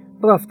خۆی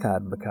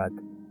ڕەفتار بکات.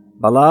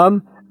 بەڵام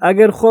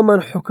ئەگەر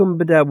خۆمان حکم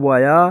بدا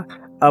بوایە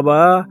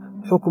ئەوە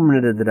حکم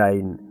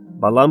نەدەدراین،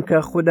 بەڵام کە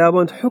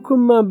خوداوەند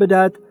حکممان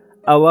بدات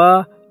ئەوە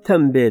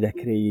تەمبێ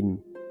دەکرین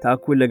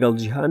تاکو لەگەڵ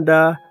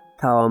جیهاندا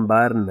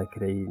تاوانبار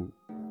نەکرین.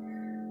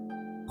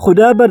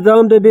 خوددا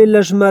بەردەوام دەبێت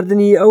لە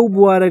ژماردنی ئەو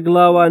بوارە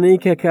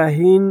گڵاوانەی کە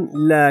کاهین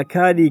لە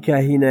کاری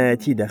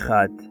کاهینایەتی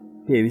دەخات.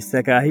 پێویستە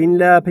کاهین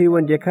لە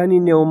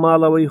پەیوەندیەکانی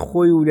نێوماڵەوەی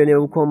خۆی و لە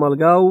نێو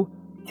کۆمەلگا و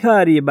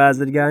کاری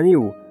بازرگانی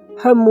و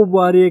هەموو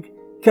بوارێک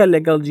کە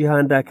لەگەڵ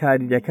جیهاندا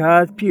کاری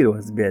دەکات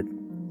پیرۆز بێت.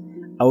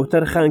 ئەو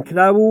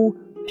تەرخانکراو و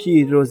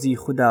پیرۆزی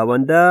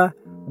خوداوەندە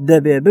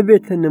دەبێ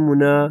ببێتە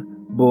نمونە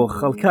بۆ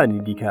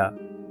خەڵکانی دیکە.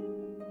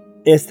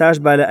 ئێستاش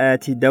با لە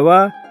ئاەتی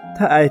دەوە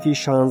تا ئاەتی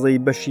 16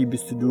 بەشی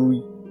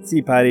 22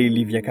 سیپارەی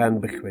لیڤیەکان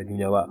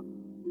بخوێنینەوە.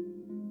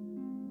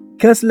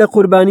 کەس لە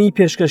قوربانی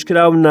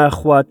پێشکەشکراو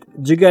ناخوات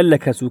جگەل لە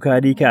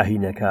کەسوکاری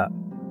کاهینەکە.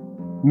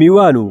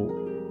 میوان و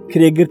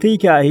کرێگرتەی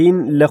کاهین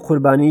لە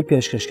قوربانی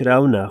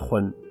پێشکەشکراو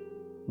ناخۆن.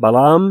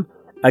 بەڵام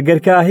ئەگەر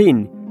کاهین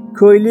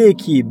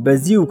کۆیلەیەکی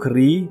بەزی و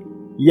کڕی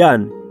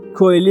یان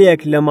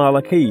کۆیلەیەک لە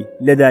ماڵەکەی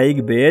لەدایک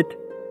بێت،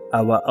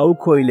 ئەوە ئەو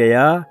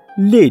کۆیلەیە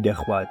لێی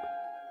دەخوات،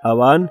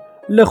 ئەوان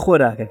لە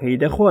خۆراکەکەی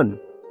دەخۆن.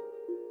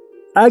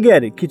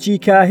 ئەگەر کچی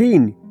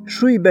کاهین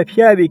شووی بە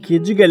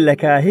پیاوێکی جگەل لە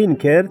کاهین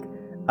کرد،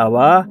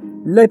 ئەوە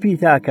لە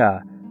پیتاکە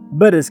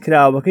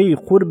بەرزکراوەکەی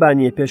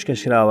قوربانیە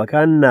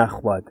پێشکەشراوەکان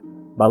ناخوات.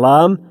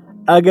 بەڵام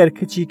ئەگەر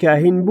کچی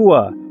کاهین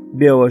بووە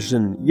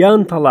بێوەژن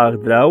یان تەلاق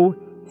دراو،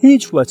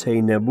 هیچ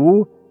وەچەی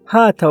نەبوو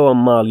هاتەوە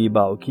ماڵی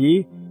باوکی،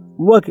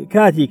 وەک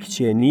کاتی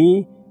کچێنی،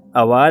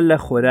 ئەوە لە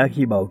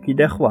خۆراکی باوکی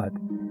دەخوات.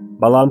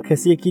 بەڵام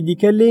کەسێکی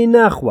دیکە لێی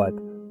ناخوات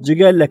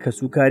جگەل لە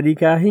کەسوکاری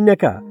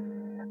کاهینەکە.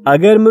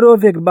 ئەگەر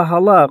مرۆڤێک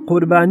بەهەڵا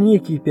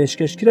قوربانیەکی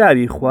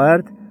پێشکەشکراوی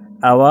خوارد،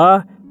 ئەوە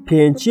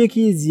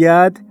پێنچێکی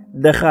زیاد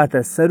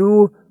دەخاتە سەر و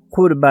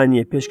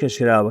قوربانیە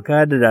پێشکەشکراوەکە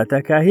دەداتە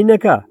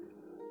کاهینەکە.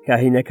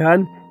 کاهینەکان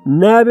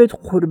نابێت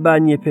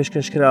قوربانیە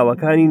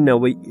پێشکەشکراوەکانی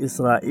نەوەی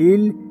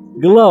ئیسرائیل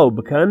گڵاو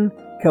بکەن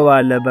کەوا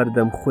لە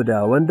بەردەم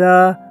خوداوەندا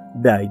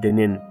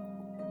دایدەنێن.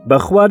 بە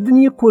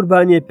خواردنی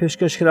قوربانیە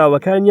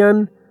پێشکەشکراوەکانیان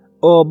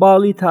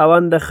ئۆباڵی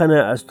تاوان دەخەنە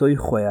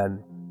ئەستۆی خۆیان،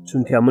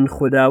 چونکە من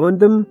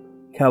خوداوەندم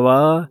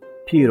کەوا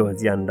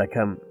پیرۆزیان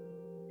دەکەم.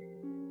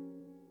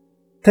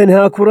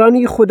 تەنها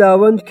کوڕانی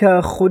خوداوەند کە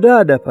خوددا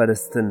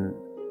دەپەرستن،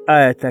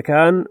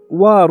 ئاەتەکان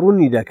وا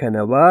ڕوونی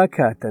دەکەنەوە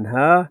کە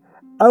تەنها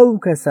ئەو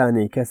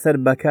کەسانەی کە سەر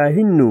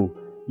بەکاهین و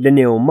لە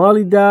نێو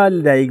ماڵیدا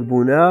لەدایک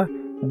بوونە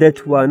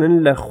دەتوانن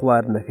لە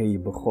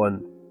خواردنەکەی بخۆن.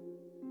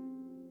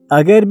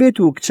 ئەگەر بێت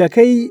و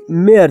کچەکەی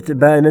مرد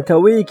بە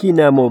نەتەوەیەکی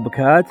نامۆ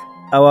بکات،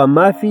 ئەوە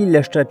مافی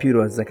لەشتە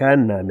پیرۆزەکان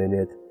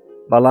نامێنێت.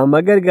 بەڵام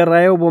ئەگەر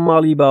گەڕایەوە بۆ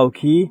ماڵی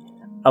باوکی،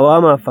 ئەوە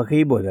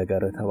مافەکەی بۆ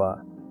دەگەڕێتەوە.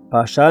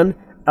 پاشان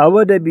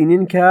ئەوە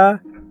دەبینین کە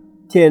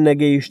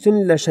تێنەگەیشتن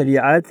لە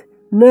شەریعەت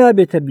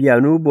نابێتە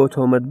بیان و بۆ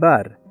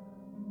تۆمەتبار.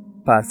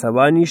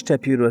 پاسەوانی شتە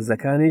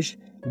پیرۆزەکانیش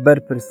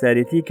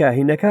بەرپرسیارەتی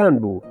کاهینەکان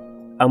بوو.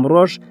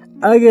 ئەمڕۆژ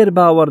ئەگەر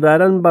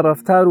باوەڕداران بە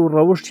ڕەفتار و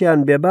ڕەوشتیان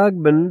بێباک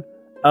بن،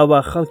 ئەوە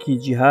خەڵکی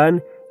جیهان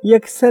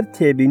یەکسەر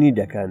تێبینی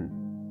دەکەن.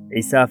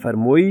 عیسا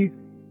فەرمووی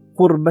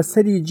قوڕ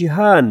بەسەری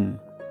جیهان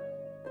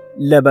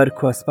لەبەر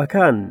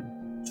کۆسپەکان،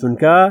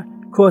 چونکە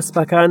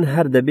کۆسپەکان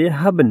هەر دەبێ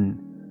هەبن،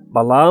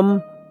 بەڵام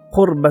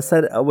قوڕ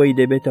بەسەر ئەوەی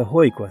دەبێتە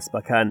هۆی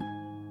کۆسپەکان.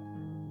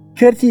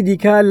 کەرتی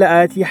دیکە لە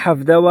ئاەتی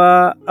 7ەوە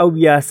ئەو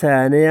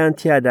یاسایانەیان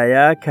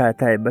تیادایە کە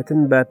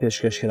تایبەتن بە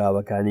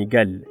پێشکەشکراوەکانی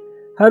گەل،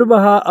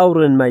 هەروەها ئەو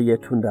ڕێنماییە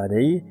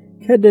توندانەی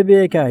کە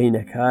دەبێ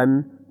کاهینەکان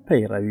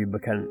پەیڕەوی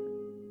بکەن.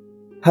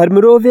 هەر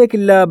مرۆڤێک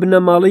لە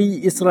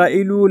بنەماڵی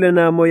ئیسرائیل و لە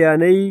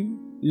نامۆیانەی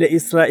لە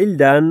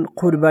ئیسرائیلدان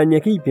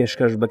قوربانیەکەی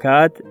پێشکەش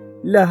بکات،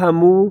 لە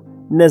هەموو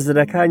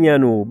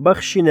نەزرەکانیان و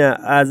بەخشینە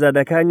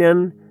ئازادەکانیان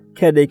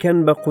کە دەیکەن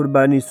بە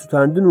قوربانی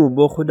سوتاندن و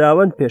بۆ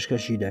خوداوەند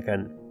پێشکەشی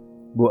دەکەن.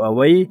 بۆ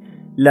ئەوەی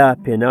لە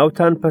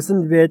پێناوتان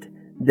پەسند بێت،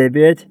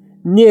 دەبێت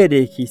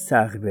نێرێکی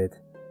ساغ بێت،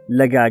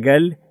 لە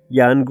گاگەل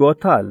یان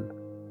گۆتاڵ.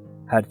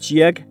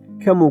 هەرچیەک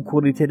کەم و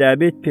کوڕی تێدا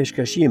بێت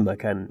پێشکەشی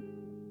مەکەن،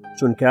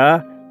 چونکە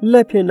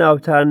لە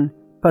پێناوتان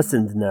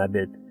پەسند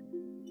نابێت.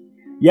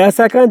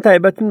 یاساکان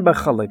تایبەتن بە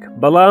خەڵک،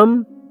 بەڵام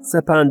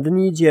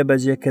سەپاندنی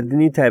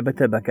جێبەجێکردنی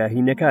تایبەتە بە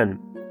کاهینەکان.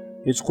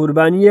 هیچ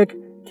قوربانیەک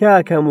کە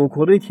کەم و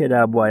کوڕی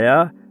تێدا بوایە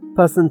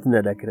پەسند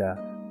نەدەکرا،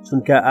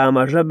 چونکە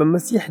ئاماژە بە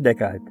مەسیح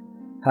دەکات.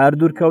 هەر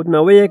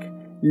دوورکەوتنەوەیەک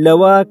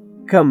لەوە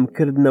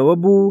کەمکردنەوە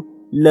بوو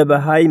لە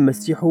بەهای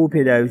مەسیح و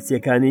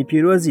پێداویستیەکانی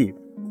پیرۆزی.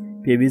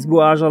 پێویست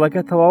بوو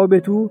ئاژەڵەکە تەواو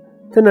بێت و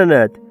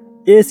تەنانەت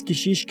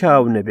ئێسکیشیش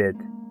کاو نەبێت.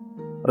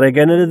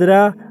 ڕێگە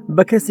نەدەدرا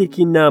بە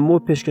کەسێکی نامۆ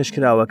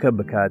پێشکەشکراوەکە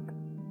بکات.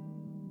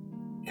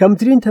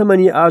 کەمترین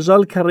تەمەنی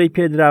ئاژەڵ کە ڕێی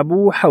پێدرا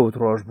بوو 7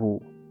 ڕۆژ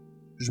بوو.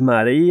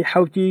 ژمارەی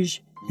 7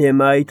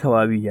 هێمای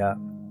تەواویە.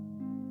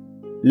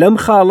 لەم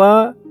خاڵە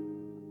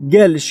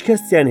گەل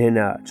شکستیان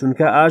هێنا،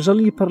 چونکە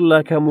ئاژەڵی پڕ لە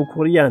کەم و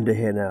کوڕیان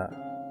دەهێنا.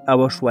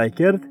 ئەوە شوای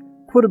کرد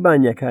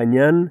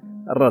قوربانیەکانیان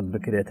ڕەت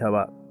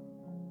بکرێتەوە.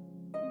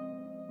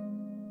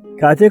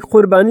 کاتێک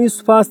قوربانی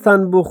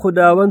سوپاسان بۆ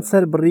خوداوەند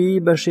سەربڕی،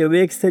 بە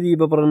شێوەیەک سەری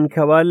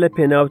ببڕنکەوە لە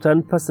پێناوتان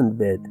پەسند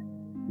بێت،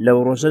 لەو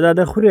ڕۆژەدا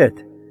دەخورێت،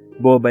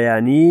 بۆ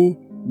بەیانی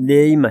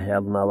لێی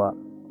مەهێڵنەوە.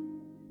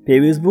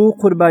 پێویست بوو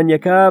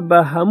قوربانیەکە بە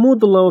هەموو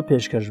دڵەوە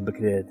پێشکەش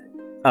بکرێت.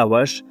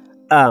 ئەوەش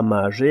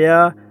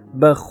ئاماژەیە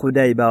بە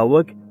خودای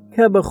باوک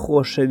کە بە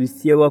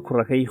خۆشەویستیەوە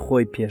کوڕەکەی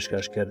خۆی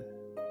پێشکەش کرد،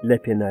 لە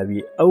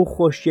پێناوی ئەو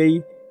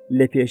خۆشیەی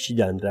لە پێشی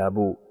دانرا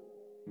بوو.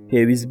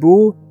 پێویست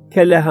بوو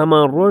کە لە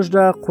هەمان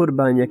ڕۆژدا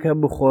قوربانیەکە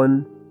بخۆن،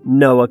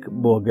 نەوەک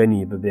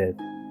بۆگەنی ببێت.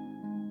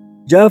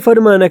 جا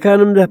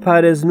فەرمانەکانم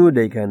دەپارێزن و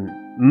دەیکەن،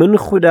 من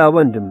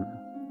خوداوەندم،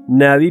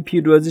 ناوی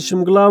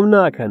پیرۆزیشم گڵاو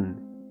ناکەن.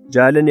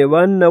 جا لە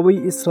نێوان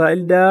نەوەی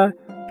ئیسرائیلدا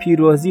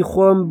پیرۆزی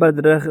خۆم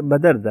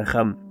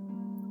بەدەردەخەم،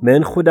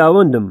 من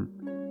خوداوەندم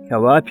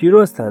کەوا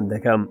پیرۆزتان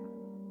دەکەم.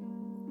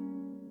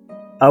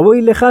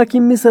 ئەوەی لە خاکی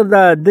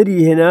میسردا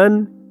دەری هێنان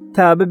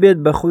تا ببێت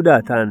بە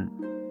خوداتان،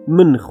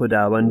 من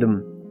خوداوەندم.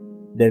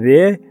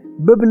 دەبێ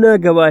ببنە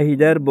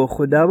گەواهیدار بۆ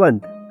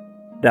خوداوەند،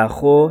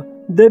 داخۆ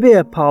دەبێ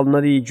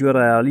پاڵنەری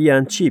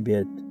گوێڕایاڵیان چی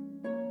بێت.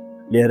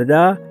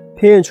 لێرەدا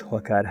 5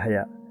 هۆکار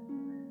هەیە.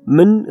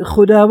 من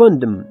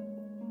خوداوەندم،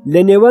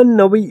 لە نێوان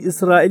نەوەی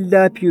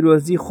ئیسرائیلدا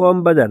پیرۆزی خۆم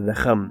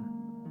بەدەردەخەم.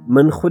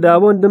 من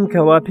خوداوەندم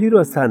کەوا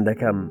پیرۆزتان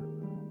دەکەم،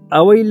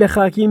 ئەوەی لە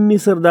خاکی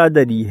میسردا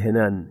دەری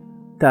هێنان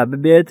تا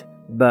ببێت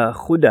بە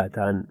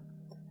خوداتان.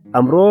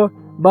 ئەمڕۆ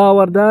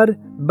باوەڕدار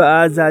بە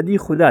ئازادی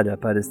خوددا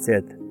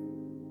دەپەرستێت.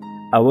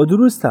 ئەوە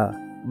دروستە،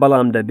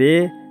 بەڵام دەبێ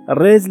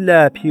ڕێز لە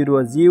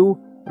پیرۆزی و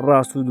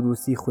ڕاست و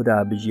دروستی خوددا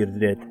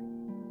بگیردرێت.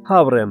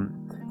 هاوڕێم،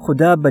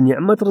 خوددا بە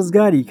نیعمەت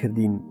ڕزگاری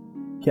کردین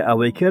کە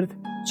ئەوەی کرد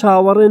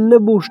چاوەڕێن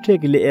نەبوو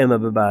شتێک لە ئێمە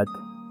ببات،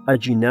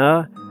 ئەجینا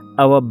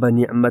ئەوە بە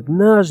نیعمەت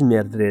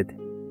ناژمێردرێت.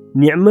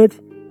 نیعمەت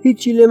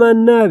هیچی لێمان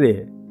ناوێ.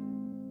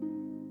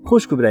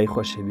 خوشک و برای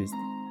خۆشەویست،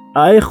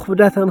 ئایا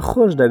خودداتان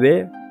خۆش دەبێ؟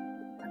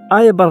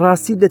 ئایا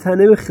بەڕاستی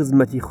دەتانەوێت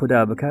خزمەتی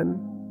خوددا بکەن؟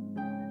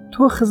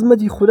 تۆ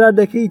خزمەتی خوددا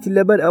دەکەیت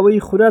لەبەر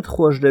ئەوەی خوددات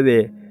خۆش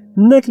دەوێ،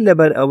 نەک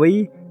لەبەر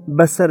ئەوەی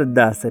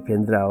بەسەردا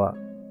سەپێنراوە.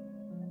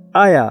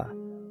 ئایا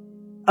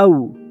ئەو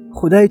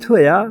خودای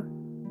تۆیە؟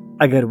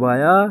 ئەگەر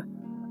وایە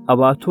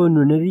ئەوە تۆ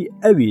نوێنەری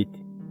ئەویت.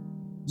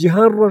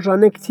 جیهان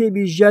ڕۆژانە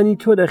کتێبی ژیانی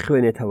تۆ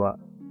دەخوێنێتەوە.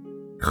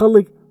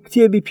 خەڵک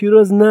کتێبی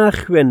پیرۆز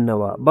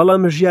ناخوێننەوە،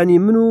 بەڵام ژیانی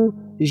من و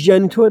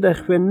ژیانی تۆ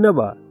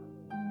دەخوێننەوە.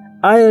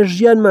 ئایا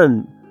ژیانمان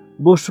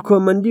بۆ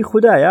شکۆمەندی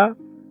خوددایە؟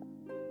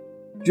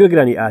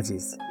 گوێگرانی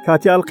ئازیز،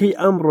 کاتی ئەڵقی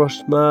ئەم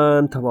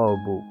ڕۆژمان تەواو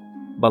بوو،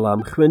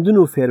 بەڵام خوێندن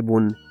و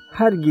فێربوون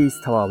هەرگیز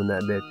تەواو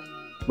نابێت.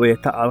 بۆیە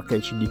تا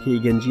ئەڵقێکی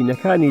دیکەی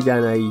گەنجینەکانی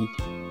دانایی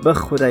بە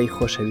خودای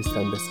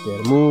خۆشەویستان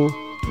دەسپێرم و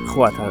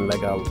خواتان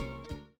لەگەڵ.